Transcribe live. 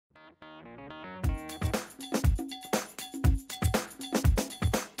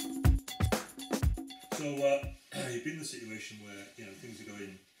So you've been in a situation where things are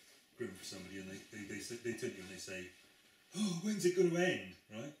going grim for somebody, and they turn to you and they say, "Oh, when's it going to end?"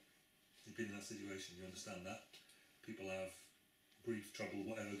 Right? You've been in that situation. You understand that. People have grief, trouble,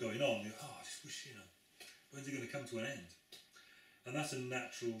 whatever going on. You go, "Oh, I just wish when's it going to come to an end?" And that's a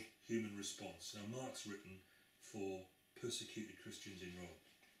natural human response. Now, Mark's written for persecuted Christians in Rome,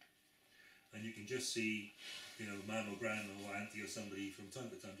 and you can just see, mum or grandma or auntie or somebody from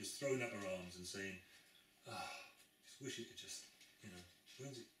time to time just throwing up her arms and saying, just wish it could just,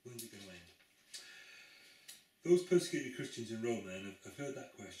 when's it going to end? Those persecuted Christians in Rome then have heard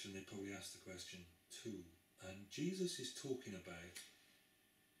that question. They probably asked the question too. And Jesus is talking about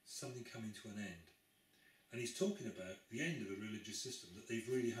something coming to an end. And he's talking about the end of a religious system that they've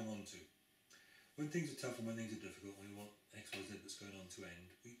really hung on to. When things are tough and when things are difficult, when we want X, Y, Z that's going on to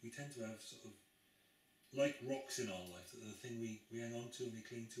end, we tend to have sort of, like rocks in our life, that are the thing we hang on to and we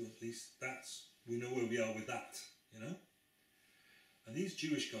cling to. At least we know where we are with that, And these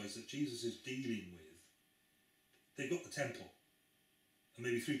Jewish guys that Jesus is dealing with, they've got the temple. And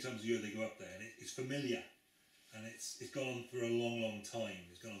maybe 3 times a year they go up there, and it's familiar. And it's gone on for a long, long time.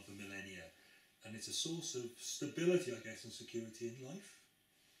 It's gone on for millennia. And it's a source of stability, I guess, and security in life.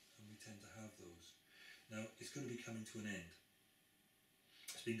 And we tend to have those. Now, it's going to be coming to an end.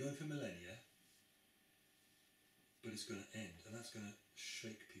 It's been going for millennia, but it's going to end, and that's going to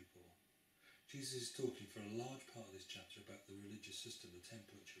shake people. Jesus is talking for a large part of this chapter about the religious system, the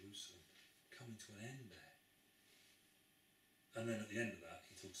temple at Jerusalem, coming to an end there. And then at the end of that,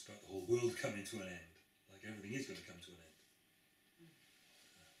 he talks about the whole world coming to an end, like everything is going to come to an end.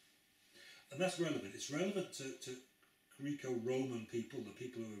 And that's relevant. It's relevant to Greco-Roman people, the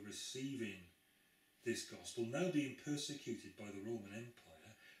people who are receiving this gospel, now being persecuted by the Roman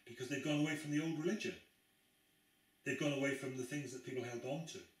Empire because they've gone away from the old religion. They've gone away from the things that people held on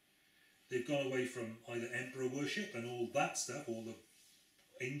to. They've gone away from either emperor worship and all that stuff, all the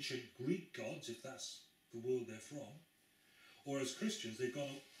ancient Greek gods, if that's the world they're from, or as Christians, they've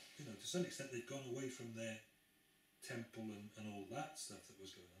gone, to some extent, they've gone away from their temple and all that stuff that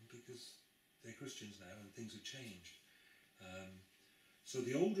was going on because they're Christians now and things have changed. So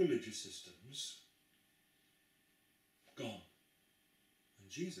the old religious systems, gone. And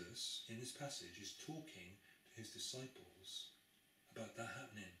Jesus, in this passage, is talking to his disciples about that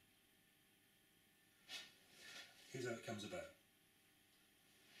happening. Here's how it comes about.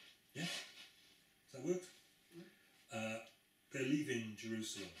 Yeah? Does that work? They're leaving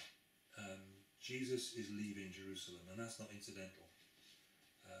Jerusalem. Jesus is leaving Jerusalem, and that's not incidental.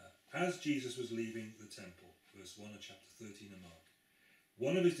 As Jesus was leaving the temple, verse 1 of chapter 13 of Mark,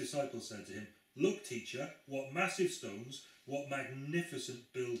 one of his disciples said to him, "Look, teacher, what massive stones, what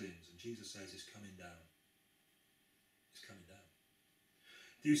magnificent buildings." And Jesus says, "It's coming down. It's coming down."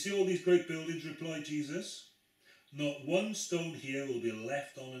 "Do you see all these great buildings?" replied Jesus. "Not one stone here will be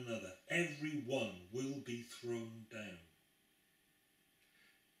left on another. Every one will be thrown down."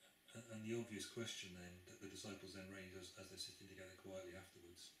 And the obvious question then, that the disciples then raise as they're sitting together quietly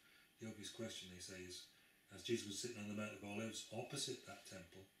afterwards, the obvious question they say is, as Jesus was sitting on the Mount of Olives opposite that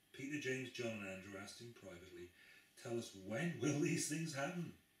temple, Peter, James, John and Andrew asked him privately, "Tell us, when will these things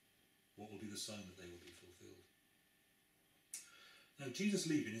happen? What will be the sign that they will be fulfilled?" Now, Jesus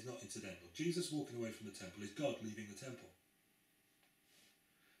leaving is not incidental. Jesus walking away from the temple is God leaving the temple.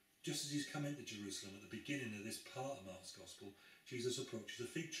 Just as he's come into Jerusalem at the beginning of this part of Mark's Gospel, Jesus approaches a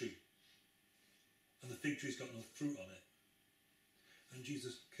fig tree. And the fig tree's got no fruit on it. And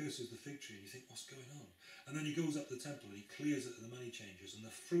Jesus curses the fig tree, and you think, what's going on? And then he goes up to the temple and he clears it of the money changers, and the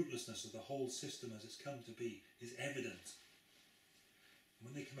fruitlessness of the whole system as it's come to be is evident. And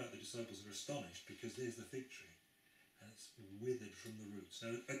when they come out, the disciples are astonished because there's the fig tree, and it's withered from the roots.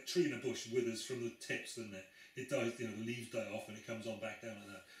 Now, a tree in a bush withers from the tips, doesn't it? It dies, the leaves die off and it comes on back down like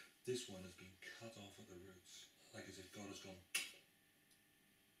that. This one has been cut off at the roots, like as if God has gone,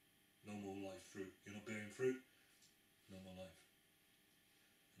 no more life fruit. You're not bearing fruit, no more life.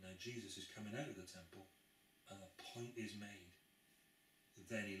 And now Jesus is coming out of the temple and a point is made.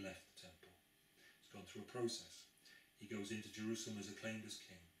 Then he left the temple. He's gone through a process. He goes into Jerusalem as acclaimed as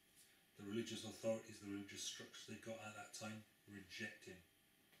king. The religious authorities, the religious structures they've got at that time reject him.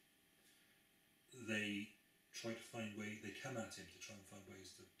 They try to find ways, they come at him to try and find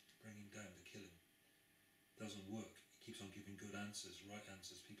ways to bring him down, to kill him. Doesn't work. He keeps on giving good answers, right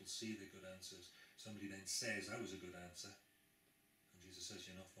answers. People see the good answers. Somebody then says, "That was a good answer." And Jesus says,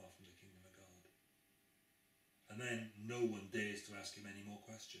 "You're not far from the kingdom of God." And then no one dares to ask him any more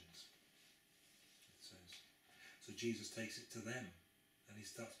questions, it says. So Jesus takes it to them, and he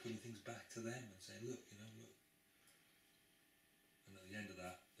starts putting things back to them and saying, look. And at the end of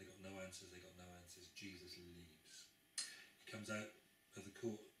that, they got no answers, Jesus leaves. He comes out of the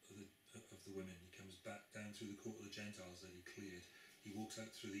court of the women. He comes back down through the court of the Gentiles that he cleared. He walks out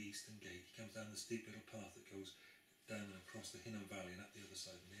through the eastern gate. He comes down the steep little path that goes down and across the Hinnom Valley and up the other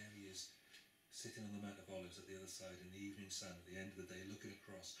side. And there he is, sitting on the Mount of Olives at the other side in the evening sun at the end of the day, looking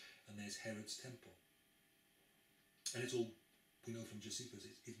across. And there's Herod's temple. And it's all, we know from Josephus,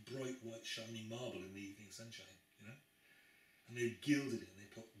 it's bright white shining marble in the evening sunshine, you know. And they've gilded it and they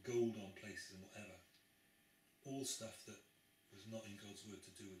put gold on places and whatever. All stuff that was not in God's word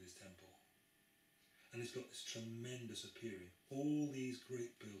to do with his temple. And it's got this tremendous appearing. All these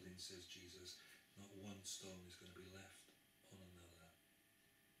great buildings, says Jesus, not one stone is going to be left on another.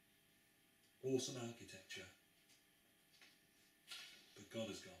 Awesome architecture. But God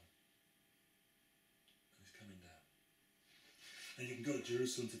is gone. And he's coming down. And you can go to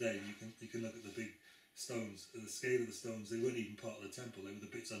Jerusalem today and you can look at the big stones, the scale of the stones. They weren't even part of the temple, they were the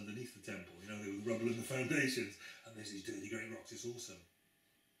bits underneath the temple, you know, they were the rubble and the foundations, and there's these dirty great rocks. It's awesome.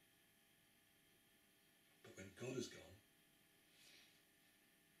 But when God is gone,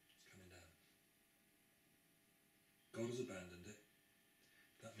 it's coming down. God has abandoned it.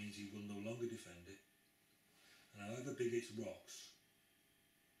 That means he will no longer defend it, and however big its rocks,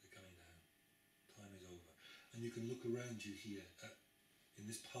 they're coming down. Time is over. And you can look around you here in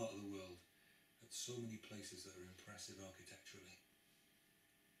this part of the world at so many places that are impressive architecturally.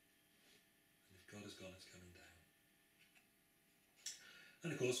 And if God is gone, it's coming down. And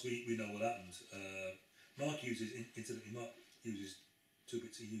of course, we know what happened. Mark uses, incidentally, Mark uses two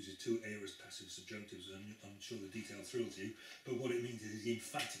bits. He uses two aorist passive subjunctives, and I'm sure the detail thrills you. But what it means is he's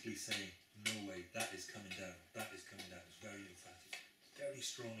emphatically saying, no way, that is coming down. That is coming down. It's very emphatic. Very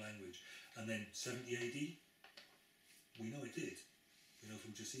strong language. And then 70 AD, we know it did. We know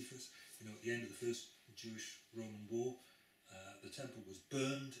from Josephus, you know, at the end of the first Jewish-Roman war, the temple was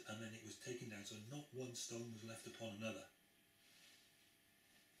burned and then it was taken down, so not one stone was left upon another.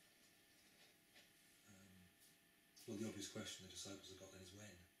 Well, the obvious question the disciples have got then is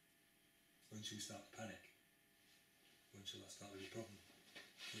when? When should we start to panic? When shall that start to be a problem?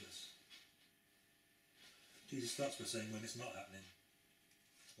 Yes. Jesus starts by saying when it's not happening.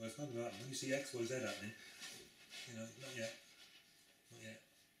 Well, it's not going to happen. When you see X, Y, Z happening, you know, not yet. Not yet.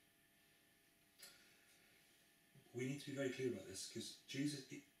 We need to be very clear about this, because Jesus,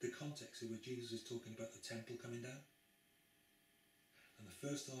 the context is where Jesus is talking about the temple coming down. And the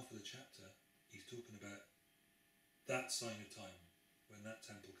first half of the chapter, he's talking about that sign of time, when that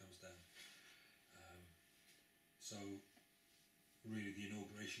temple comes down. So, really the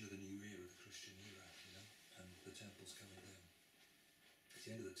inauguration of the new era, the Christian era, you know, and the temple's coming down. It's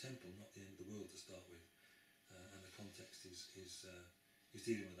the end of the temple, not the end of the world to start with. And the context is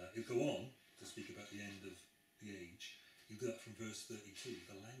dealing with that. He'll go on to speak about the end of the age. He'll do that from verse 32.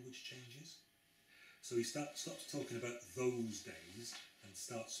 The language changes. So he stops talking about those days and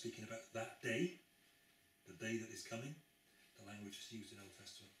starts speaking about that day, the day that is coming. The language is used in Old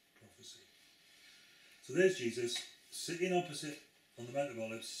Testament prophecy. So there's Jesus sitting opposite on the Mount of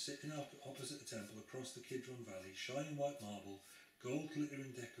Olives, sitting opposite the temple across the Kidron Valley, shining white marble, gold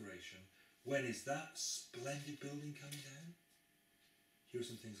glittering decoration. When is that splendid building coming down? Here are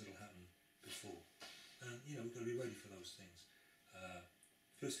some things that will happen before. And, you know, we've got to be ready for those things.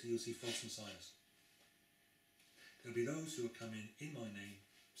 Firstly, you'll see false messiahs. There'll be those who are coming in my name,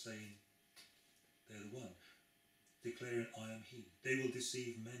 saying they're the one, declaring I am he. They will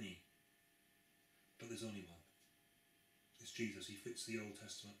deceive many, but there's only one. It's Jesus. He fits the Old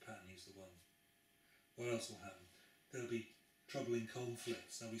Testament pattern. He's the one. What else will happen? There'll be troubling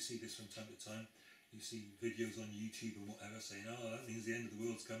conflicts. Now, we see this from time to time. You see videos on YouTube and whatever saying, oh, that means the end of the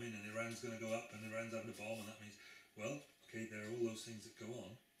world's coming and Iran's going to go up and Iran's having a bomb, and that means, well, okay, there are all those things that go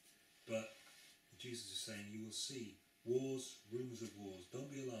on, but Jesus is saying you will see wars, rumours of wars.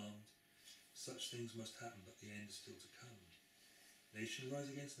 Don't be alarmed. Such things must happen, but the end is still to come. Nation rise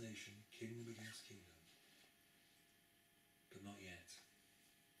against nation, kingdom against kingdom, but not yet.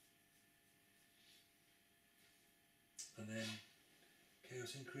 And then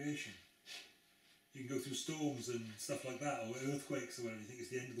chaos in creation. You can go through storms and stuff like that, or earthquakes or whatever. You think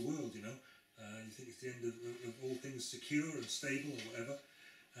it's the end of the world, you know. You think it's the end of all things secure and stable or whatever.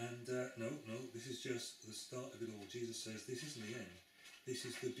 And no, this is just the start of it all. Jesus says this isn't the end. This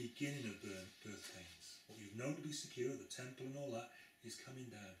is the beginning of birth pains. What you've known to be secure, the temple and all that, is coming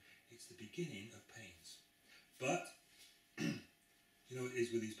down. It's the beginning of pains. But, you know what it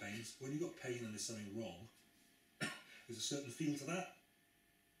is with these pains? When you've got pain and there's something wrong, there's a certain feel to that.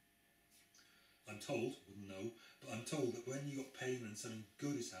 I'm told, wouldn't know, but I'm told that when you got pain and something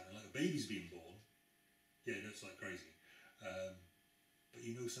good is happening, like a baby's being born, yeah, that's like crazy. But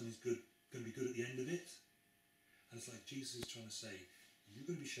you know something's good going to be good at the end of it. And it's like Jesus is trying to say, you're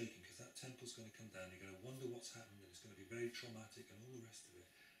going to be shaken because that temple's going to come down. You're going to wonder what's happened, and it's going to be very traumatic and all the rest of it.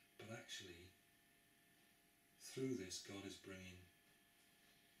 But actually, through this, God is bringing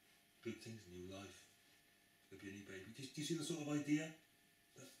good things, new life. There'll be a new baby. Do you see the sort of idea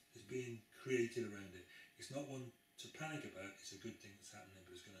that is being created around it? It's not one to panic about. It's a good thing that's happening,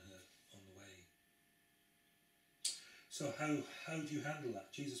 but it's going to hurt on the way. So how do you handle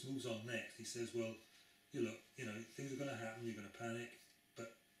that? Jesus moves on next. He says, well, you look, things are going to happen. You're going to panic,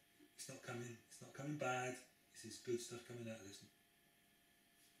 but it's not coming bad. This is good stuff coming out of this.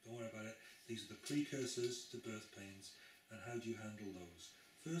 Don't worry about it. These are the precursors to birth pains, and how do you handle those?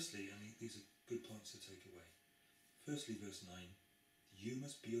 Firstly, and these are good points to take away. Firstly, verse 9, you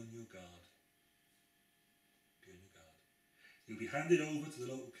must be on your guard. Be on your guard. You'll be handed over to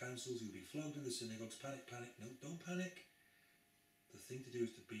the local councils. You'll be flogged in the synagogues. Panic, panic. No, don't panic. The thing to do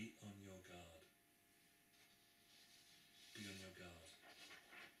is to be on your guard. Be on your guard.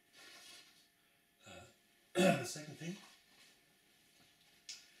 The second thing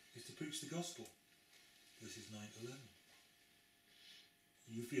is to preach the gospel. Verses 9 to 11.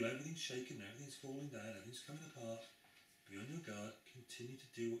 You feel everything's shaken, everything's falling down, everything's coming apart. Be on your guard. Continue to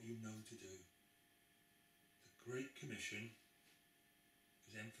do what you know to do. The Great Commission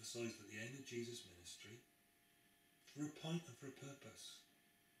is emphasised at the end of Jesus' ministry for a point and for a purpose.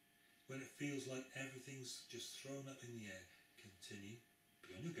 When it feels like everything's just thrown up in the air, continue.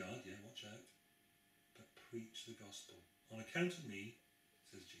 Be on your guard, yeah, watch out. But preach the gospel. On account of me,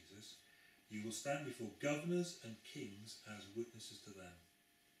 says Jesus, you will stand before governors and kings as witnesses to them.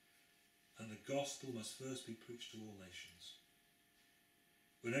 And the gospel must first be preached to all nations.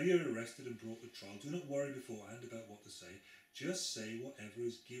 Whenever you're arrested and brought to trial, do not worry beforehand about what to say. Just say whatever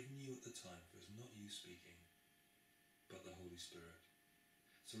is given you at the time, for it's not you speaking, but the Holy Spirit.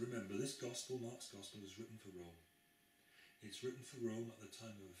 So remember, this gospel, Mark's gospel, is written for Rome. It's written for Rome at the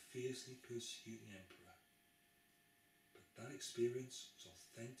time of a fiercely persecuting emperor. But that experience was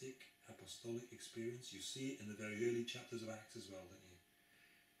authentic, apostolic experience. You see it in the very early chapters of Acts as well, don't you?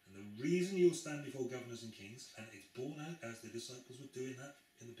 And the reason you'll stand before governors and kings, and it's borne out as the disciples were doing that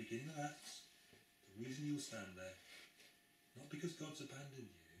in the beginning of Acts, the reason you'll stand there, not because God's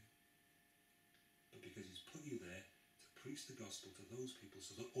abandoned you, but because he's put you there to preach the gospel to those people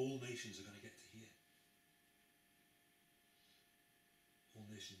so that all nations are going to get to hear. All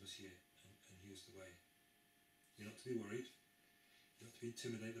nations must hear, and here's the way. You're not to be worried. You're not to be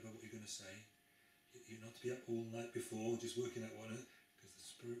intimidated about what you're going to say. You're not to be up all night before just working out what, because the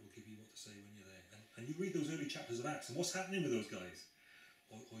Spirit will give you what to say when you're there. And you read those early chapters of Acts, and what's happening with those guys?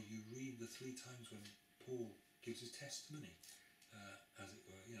 Or you read the 3 times when Paul gives his testimony, as it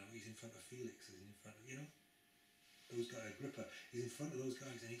were. He's in front of Felix, he's in front of, those guys, Agrippa, he's in front of those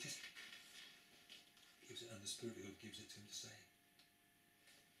guys, and he just gives it, and the Spirit of God gives it to him to say.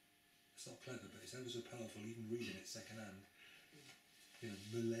 It's not clever, but it's ever so powerful, even reading it secondhand,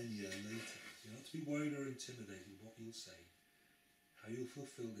 millennia later. You're not to be worried or intimidated with what you'll say, how you'll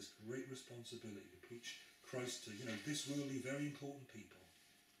fulfill this great responsibility to preach Christ to, this worldly, very important people.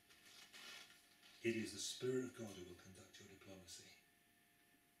 It is the Spirit of God who will conduct your diplomacy.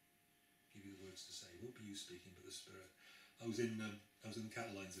 Give you the words to say. It won't be you speaking, but the Spirit. I was in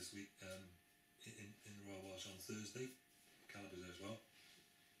Cattle Lines this week in the Royal Welsh on Thursday. Calibre there as well.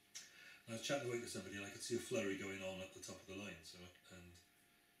 And I was chatting away to somebody, and I could see a flurry going on at the top of the line. So,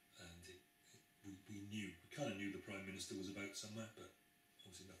 we kind of knew the Prime Minister was about somewhere, but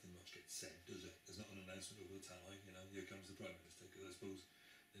obviously nothing much gets said, does it? There's not an announcement over the tannoy, here comes the Prime Minister, because I suppose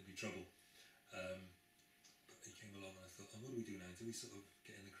there'd be trouble. But he came along, and I thought, what do we do now? Do we sort of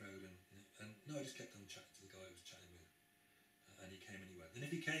get in the crowd? And no, I just kept on chatting to the guy I was chatting with. And he came and he went. And if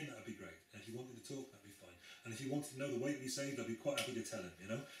he came, that would be great. And if he wanted to talk, that'd be fine. And if he wanted to know the way to be saved, I'd be quite happy to tell him,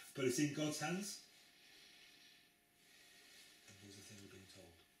 But it's in God's hands. And here's the thing we're being told.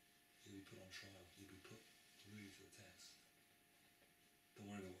 You'll be put on trial. You'll be put really to the test. Don't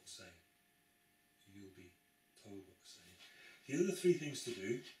worry about what to say. You'll be told what to say. Here are the 3 things to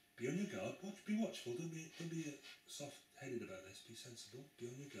do. Be on your guard. Be watchful. Don't be soft-headed about this. Be sensible. Be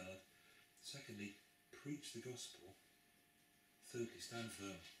on your guard. Secondly, preach the gospel. Thirdly, stand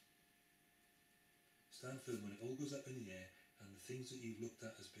firm. Stand firm when it all goes up in the air, and the things that you've looked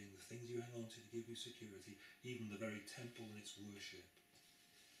at as being the things you hang on to give you security, even the very temple and its worship.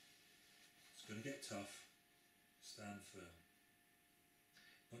 It's going to get tough. Stand firm.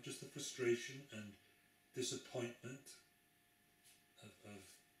 Not just the frustration and disappointment of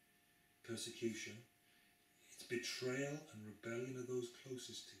persecution, it's betrayal and rebellion of those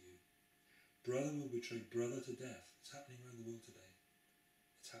closest to you. Brother will betray brother to death. It's happening around the world today.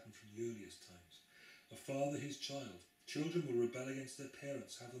 It's happened from the earliest times. A father, his child. Children will rebel against their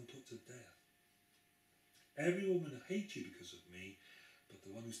parents, have them put to death. Everyone will hate you because of me, but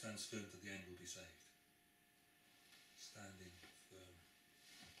the one who stands firm to the end will be saved. Standing firm,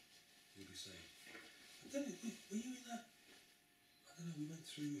 you'll be saved. But then, were you in that? I don't know, we went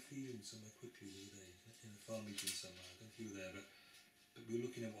through Ephesians somewhere quickly the other day, in a farm meeting somewhere. I don't know if you were there, but we were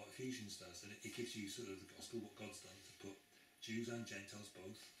looking at what Ephesians does, and it gives you sort of the gospel, what God's done to put Jews and Gentiles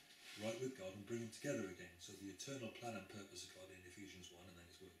both right with God and bring them together again. So the eternal plan and purpose of God in Ephesians 1, and then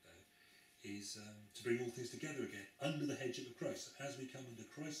it's worked out, is to bring all things together again under the headship of Christ. As we come under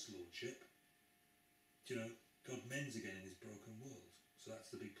Christ's lordship, God mends again in his broken world. So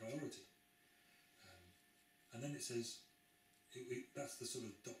that's the big priority. And then it says, that's the sort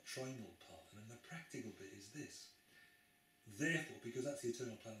of doctrinal part, and then the practical bit is this. Therefore, because that's the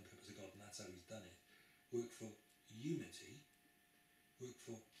eternal plan and purpose of God, and that's how he's done it, work for unity, work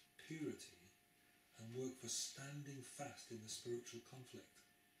for purity, and work for standing fast in the spiritual conflict.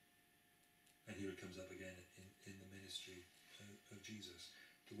 And here it comes up again in the ministry of Jesus.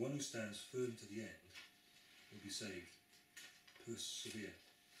 The one who stands firm to the end will be saved. Persevere.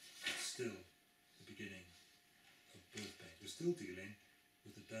 It's still the beginning of birth pains. We're still dealing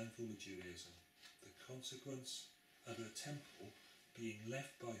with the downfall of Judaism. The consequence of her temple being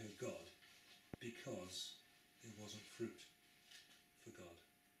left by her God because there wasn't fruit for God.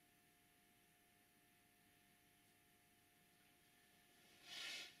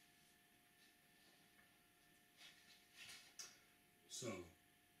 So,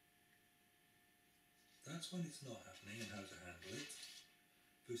 that's when it's not happening and how to handle it.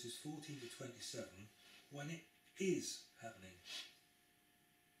 Verses 14 to 27, when it is happening.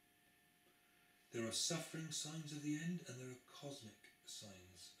 There are suffering signs of the end, and there are cosmic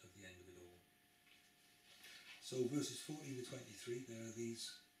signs of the end of it all. So verses 14 to 23, there are these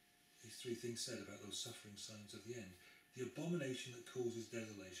three things said about those suffering signs of the end. The abomination that causes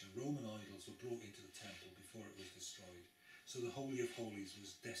desolation. Roman idols were brought into the temple before it was destroyed. So the Holy of Holies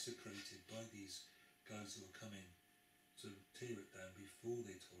was desecrated by these guys who were coming to tear it down before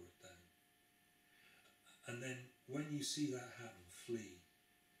they tore it down. And then when you see that happen, flee.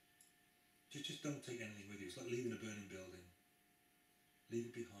 Just don't take anything with you. It's like leaving a burning building. Leave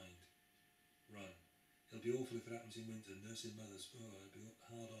it behind. Run. It'll be awful if it happens in winter. Nursing mothers, it'll be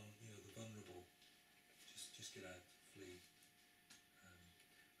hard on the vulnerable. Just get out, flee.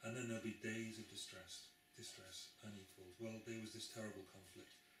 And then there'll be days of distress, unequalled. Well, there was this terrible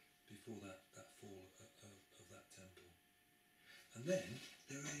conflict before that fall of that temple. And then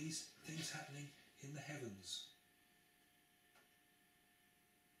there are these things happening in the heavens.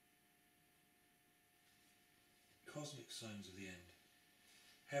 Cosmic signs of the end.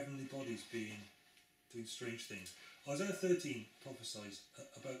 Heavenly bodies doing strange things. Isaiah 13 prophesies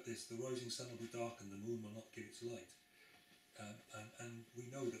about this. The rising sun will be darkened, the moon will not give its light. And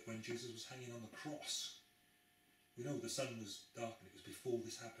we know that when Jesus was hanging on the cross, we know the sun was darkened. It was before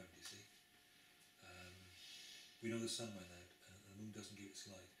this happened, you see. We know the sun went out and the moon doesn't give its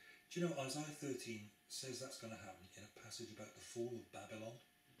light. Do you know Isaiah 13 says that's going to happen in a passage about the fall of Babylon?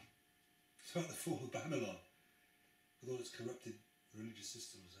 It's about the fall of Babylon. With all its corrupted religious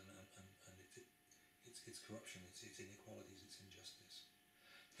systems and its corruption, its inequalities, its injustice.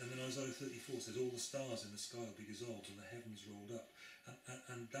 And then Isaiah 34 says all the stars in the sky will be dissolved and the heavens rolled up.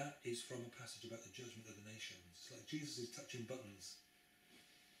 And that is from a passage about the judgment of the nations. It's like Jesus is touching buttons.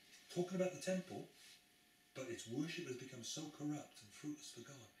 Talking about the temple, but its worship has become so corrupt and fruitless for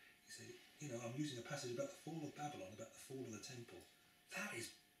God. He said, I'm using a passage about the fall of Babylon, about the fall of the temple. That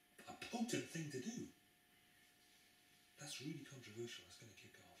is a potent thing to do. That's really controversial. That's going to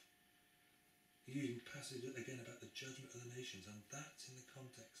kick off. He's using passage again about the judgment of the nations, and that's in the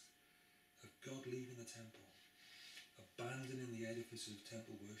context of God leaving the temple, abandoning the edifice of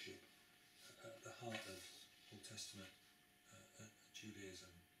temple worship at the heart of Old Testament Judaism.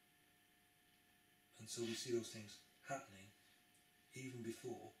 And so we see those things happening even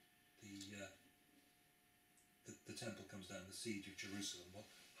before the temple comes down, the siege of Jerusalem. Well,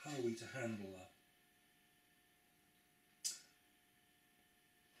 how are we to handle that?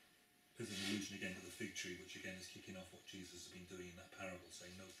 There's an allusion again to the fig tree, which again is kicking off what Jesus has been doing in that parable,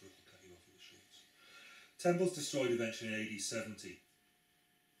 saying no fruit will cut you off with the shoots. Temple's destroyed eventually in AD 70.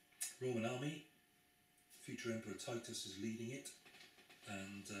 Roman army, future Emperor Titus is leading it,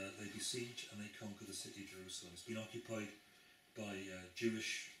 and they besiege and they conquer the city of Jerusalem. It's been occupied by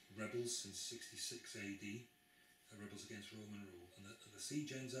Jewish rebels since 66 AD, rebels against Roman rule. And the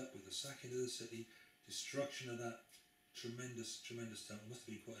siege ends up with the sacking of the city, destruction of that tremendous temple. Must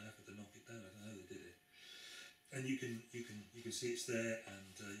have been quite an effort to knock it down. I don't know how they did it. And And you can see it's there,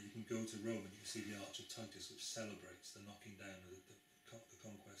 and you can go to Rome and you can see the Arch of Titus, which celebrates the knocking down of the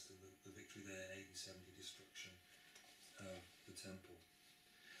conquest of the victory there in AD 70, destruction of the temple.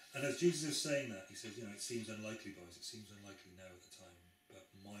 And as Jesus is saying that, he says, you know, it seems unlikely, boys, it seems unlikely now at the time, but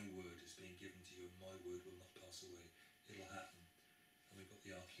my word is being given to you, and my word will not pass away. It'll happen. And we've got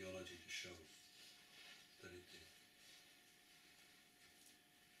the archaeology to show that it did.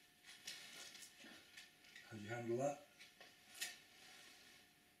 How do you handle that?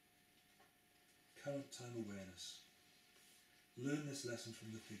 Current time awareness. Learn this lesson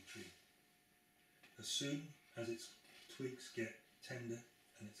from the fig tree. As soon as its twigs get tender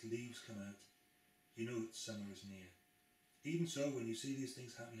and its leaves come out, you know that summer is near. Even so, when you see these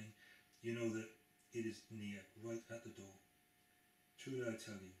things happening, you know that it is near, right at the door. Truly I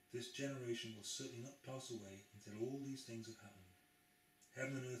tell you, this generation will certainly not pass away until all these things have happened.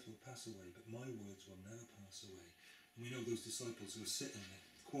 Heaven and earth will pass away, but my words will never pass away. And we know those disciples who are sitting there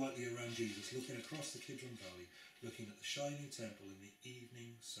quietly around Jesus, looking across the Kidron Valley, looking at the shining temple in the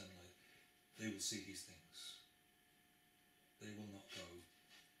evening sunlight. They will see these things. They will not go.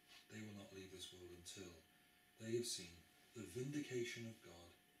 They will not leave this world until they have seen the vindication of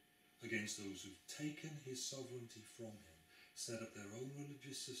God against those who've taken his sovereignty from him, set up their own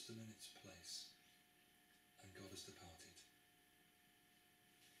religious system in its place, and God has departed.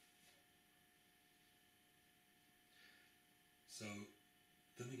 So,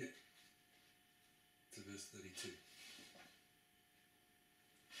 then we get to verse 32.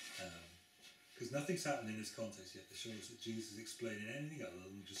 Because nothing's happened in this context yet to show us that Jesus is explaining anything other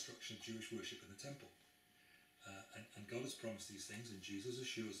than the destruction of Jewish worship in the temple. And God has promised these things, and Jesus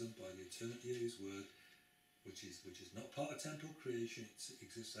assures them by the eternity of his word, which is not part of temple creation, it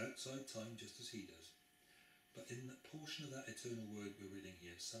exists outside time just as he does. But in that portion of that eternal word we're reading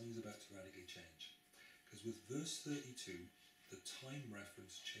here, something's about to radically change. Because with verse 32, the time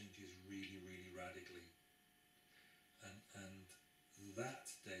reference changes really, really radically. And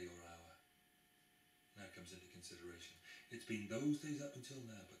that day or hour now comes into consideration. It's been those days up until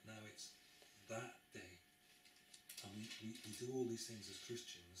now, but now it's that day. And we do all these things as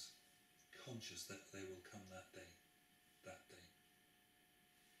Christians, conscious that they will come that day. That day.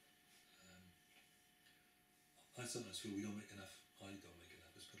 I sometimes feel we don't make enough, I don't make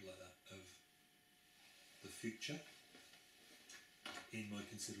enough, let's put it like that, of the future in my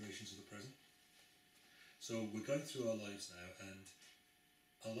considerations of the present. So we're going through our lives now, and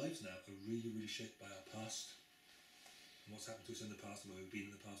our lives now are really, really shaped by our past and what's happened to us in the past, and where we've been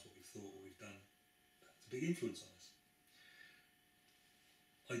in the past, what we've thought, what we've done. It's a big influence on us.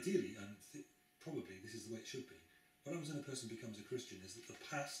 Ideally, and probably this is the way it should be, what happens when a person becomes a Christian is that the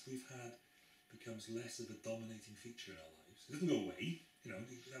past we've had becomes less of a dominating feature in our lives. It doesn't go away, you know,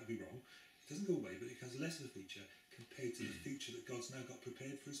 that would be wrong. It doesn't go away, but it becomes less of a feature compared to the future that God's now got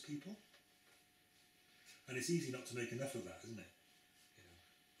prepared for his people. And it's easy not to make enough of that, isn't it? You know,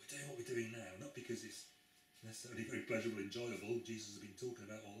 we're doing what we're doing now, not because it's necessarily very pleasurable, enjoyable, Jesus has been talking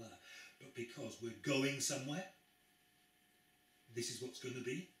about all that, but because we're going somewhere. This is what's going to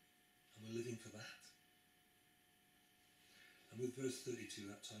be, and we're living for that. And with verse 32,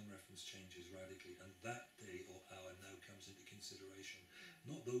 that time reference changes radically, and that day or hour now comes into consideration.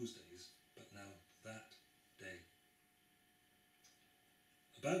 Not those days, but now that day.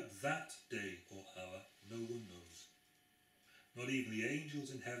 About that day or hour, no one knows. Not even the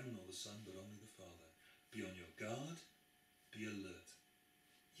angels in heaven or the Son, but only the Father. Be on your guard, be alert.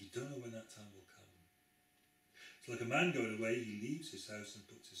 You don't know when that time will come. It's like a man going away, he leaves his house and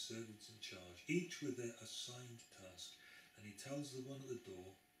puts his servants in charge, each with their assigned task, and he tells the one at the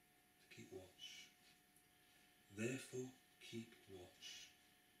door to keep watch. Therefore, keep watch,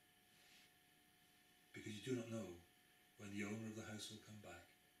 because you do not know when the owner of the house will come back.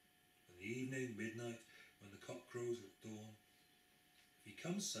 In the evening, midnight, when the cock crows or at dawn. If he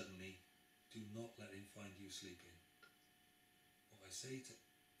comes suddenly, do not let him find you sleeping. What I say to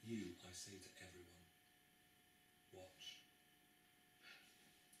you, I say to everyone. Watch.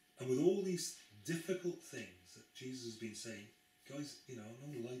 And with all these difficult things that Jesus has been saying, guys, you know, I'm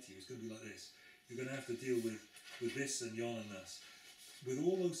not going to lie to you, it's going to be like this. You're going to have to deal with this and yon and this. With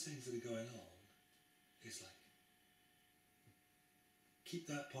all those things that are going on, it's like, keep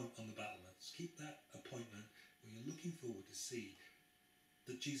that point on the battlements. Keep that appointment where you're looking forward to see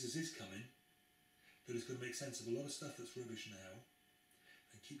that Jesus is coming, that is going to make sense of a lot of stuff that's rubbish now,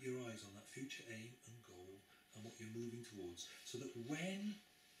 and keep your eyes on that future aim and goal and what you're moving towards, so that when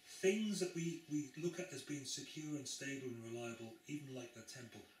things that we look at as being secure and stable and reliable, even like the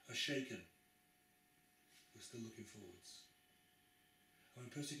temple, are shaken, we're still looking forwards. And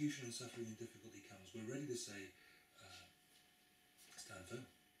when persecution and suffering and difficulty comes, we're ready to say,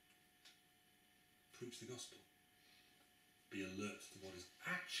 preach the gospel. Be alert to what is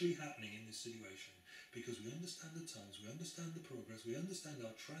actually happening in this situation, because we understand the times, we understand the progress, we understand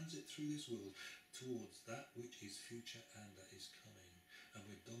our transit through this world towards that which is future and that is coming. And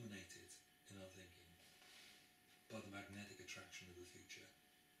we're dominated in our thinking by the magnetic attraction of the future,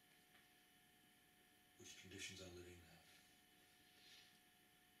 which conditions our living now.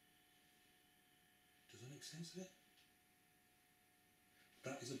 Does that make sense of it?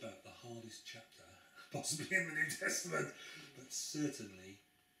 That is about the hardest chapter, possibly in the New Testament, but certainly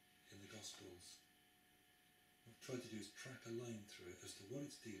in the Gospels. What I've tried to do is track a line through it as to what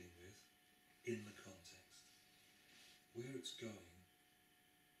it's dealing with in the context, where it's going,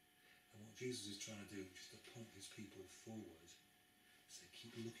 and what Jesus is trying to do, which is to point his people forward, so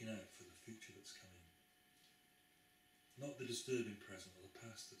keep looking out for the future that's coming. Not the disturbing present or the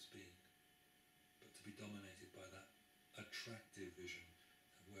past that's been, but to be dominated by that attractive vision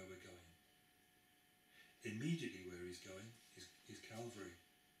of where we're going. Immediately where he's going is Calvary.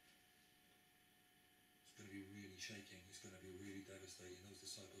 It's going to be really shaking. It's going to be really devastating. Those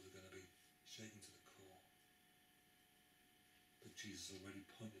disciples are going to be shaken to the core. But Jesus already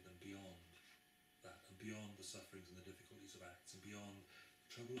pointed them beyond that, and beyond the sufferings and the difficulties of Acts, and beyond the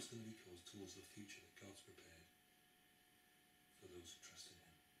trouble that's going to be caused towards the future that God's prepared.